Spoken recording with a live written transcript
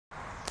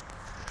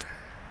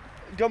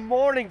Good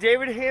morning,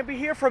 David Hamby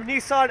here from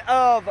Nissan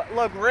of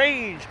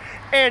LaGrange,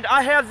 and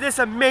I have this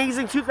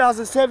amazing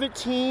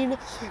 2017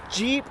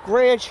 Jeep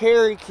Grand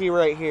Cherokee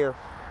right here.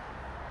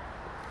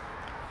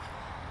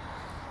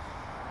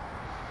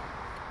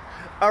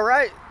 All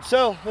right,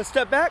 so let's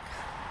step back.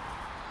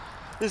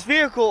 This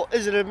vehicle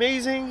is an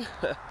amazing,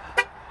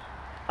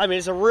 I mean,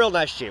 it's a real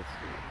nice Jeep.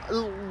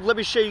 Let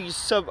me show you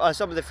some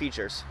of the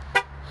features.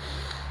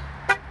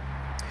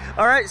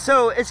 All right,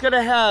 so it's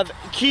gonna have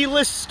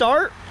keyless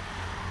start,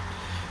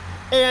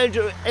 and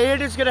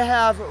it's gonna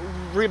have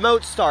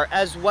remote start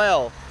as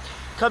well.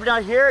 Come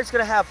down here, it's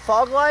gonna have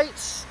fog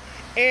lights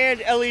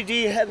and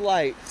LED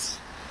headlights.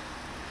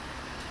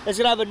 It's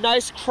gonna have a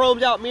nice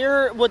chromed out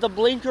mirror with a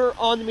blinker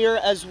on the mirror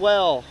as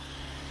well.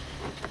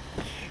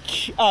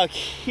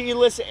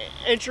 Keyless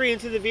entry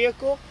into the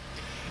vehicle.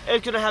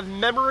 It's gonna have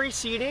memory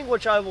seating,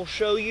 which I will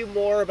show you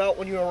more about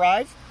when you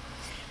arrive.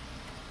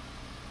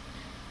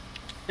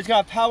 It's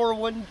got power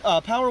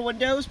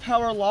windows,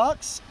 power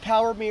locks,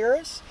 power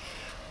mirrors,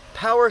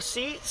 power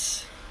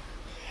seats,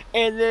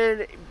 and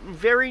then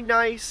very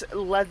nice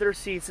leather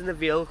seats in the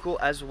vehicle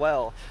as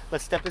well.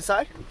 Let's step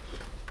inside.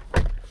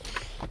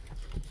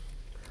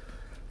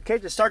 Okay,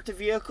 to start the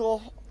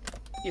vehicle,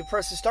 you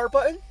press the start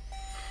button.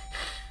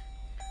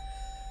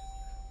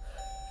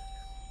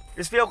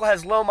 This vehicle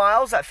has low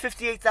miles at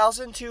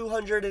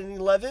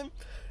 58,211,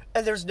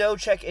 and there's no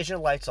check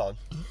engine lights on.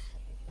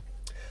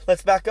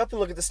 Let's back up and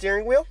look at the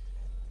steering wheel.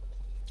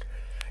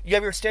 You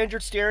have your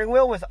standard steering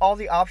wheel with all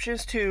the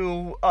options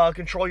to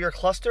control your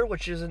cluster,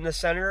 which is in the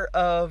center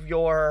of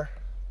your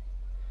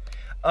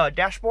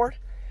dashboard.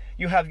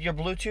 You have your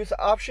Bluetooth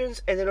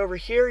options, and then over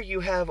here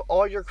you have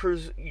all your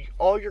cruise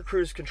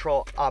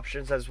control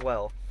options as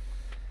well.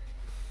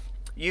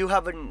 You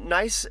have a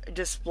nice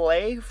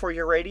display for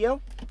your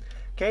radio.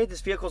 Okay,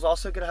 this vehicle is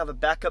also going to have a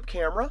backup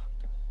camera.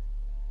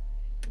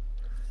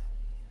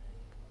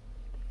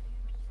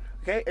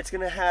 Okay, it's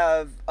going to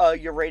have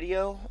your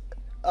radio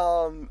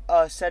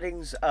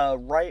settings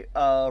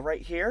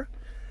right here,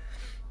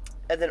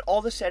 and then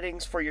all the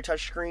settings for your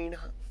touchscreen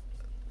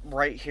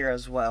right here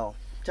as well.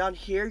 Down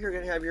here, you're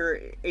going to have your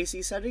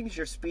AC settings,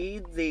 your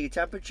speed, the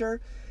temperature,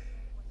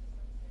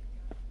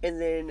 and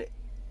then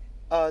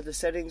the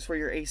settings for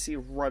your AC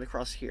right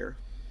across here.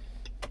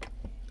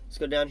 Let's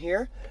go down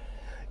here.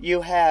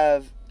 You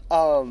have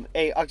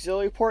a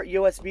auxiliary port,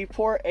 USB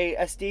port, a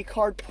SD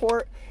card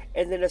port,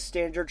 and then a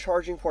standard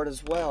charging port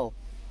as well.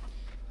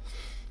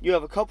 You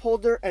have a cup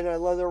holder and a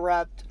leather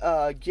wrapped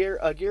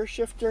gear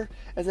shifter,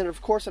 and then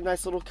of course a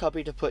nice little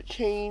cubby to put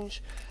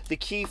change. The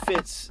key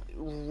fits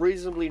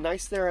reasonably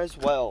nice there as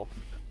well.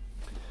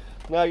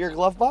 Now your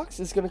glove box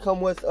is going to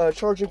come with a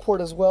charging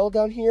port as well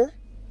down here,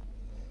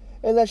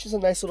 and that's just a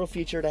nice little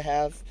feature to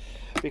have,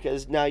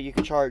 because now you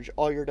can charge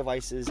all your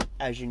devices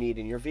as you need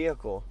in your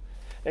vehicle.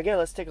 Again,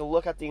 let's take a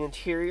look at the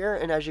interior,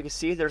 and as you can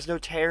see, there's no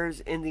tears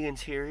in the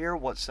interior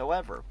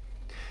whatsoever.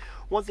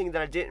 One thing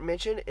that I didn't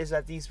mention is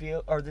that this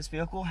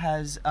vehicle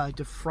has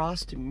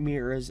defrost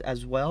mirrors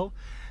as well.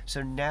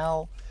 So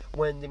now,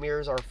 when the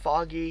mirrors are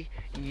foggy,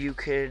 you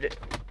could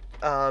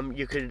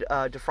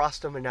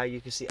defrost them, and now you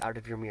can see out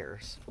of your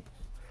mirrors.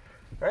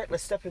 All right,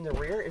 let's step in the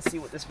rear and see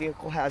what this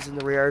vehicle has in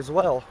the rear as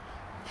well.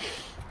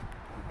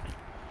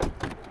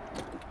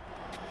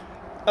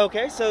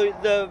 Okay, so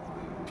the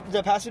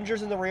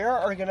passengers in the rear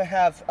are going to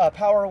have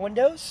power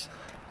windows.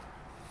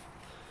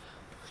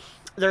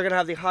 They're going to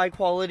have the high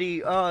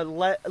quality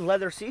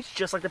leather seats,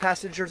 just like the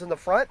passengers in the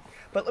front.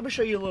 But let me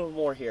show you a little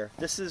more here.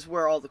 This is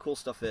where all the cool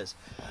stuff is.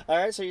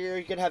 Alright, so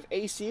you're going to have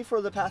AC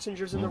for the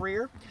passengers in the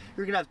rear.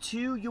 You're going to have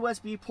 2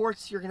 USB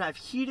ports. You're going to have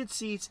heated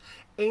seats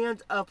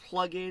and a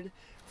plug-in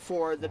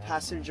for the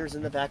passengers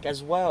in the back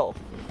as well.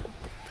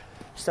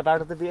 Step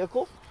out of the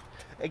vehicle.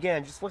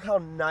 Again, just look how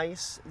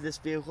nice this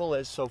vehicle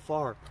is so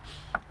far.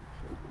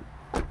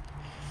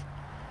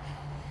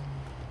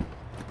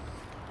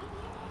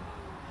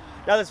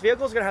 Now this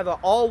vehicle is going to have an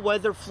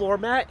all-weather floor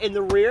mat in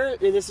the rear,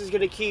 and this is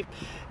going to keep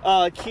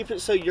it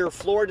so your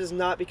floor does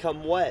not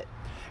become wet.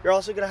 You're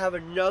also going to have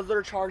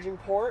another charging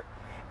port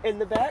in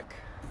the back.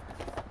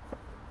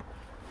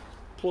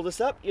 Pull this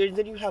up, and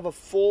then you have a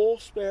full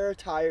spare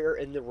tire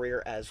in the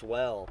rear as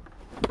well.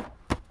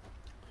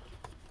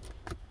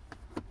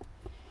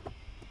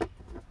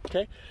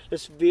 Okay,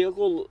 this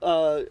vehicle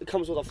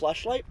comes with a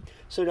flashlight.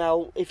 So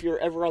now, if you're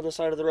ever on the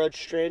side of the road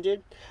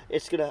stranded,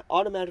 it's going to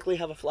automatically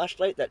have a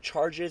flashlight that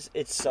charges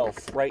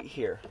itself right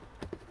here.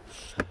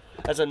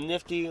 That's a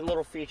nifty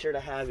little feature to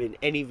have in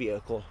any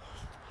vehicle.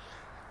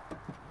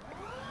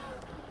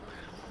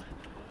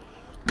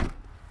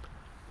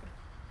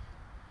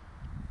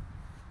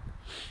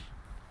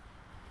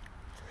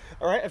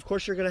 Alright, of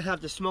course you're going to have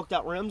the smoked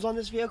out rims on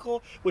this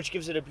vehicle, which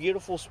gives it a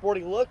beautiful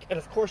sporty look. And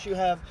of course you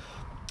have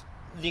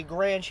the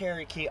Grand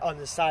Cherokee on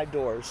the side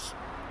doors.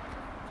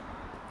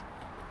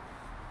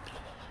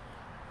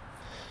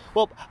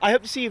 Well, I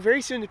hope to see you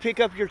very soon to pick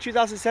up your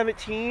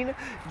 2017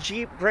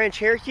 Jeep Grand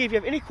Cherokee. If you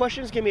have any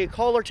questions, give me a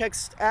call or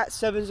text at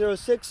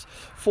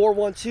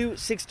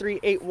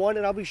 706-412-6381,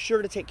 and I'll be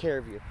sure to take care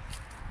of you.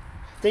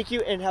 Thank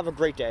you and have a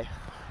great day.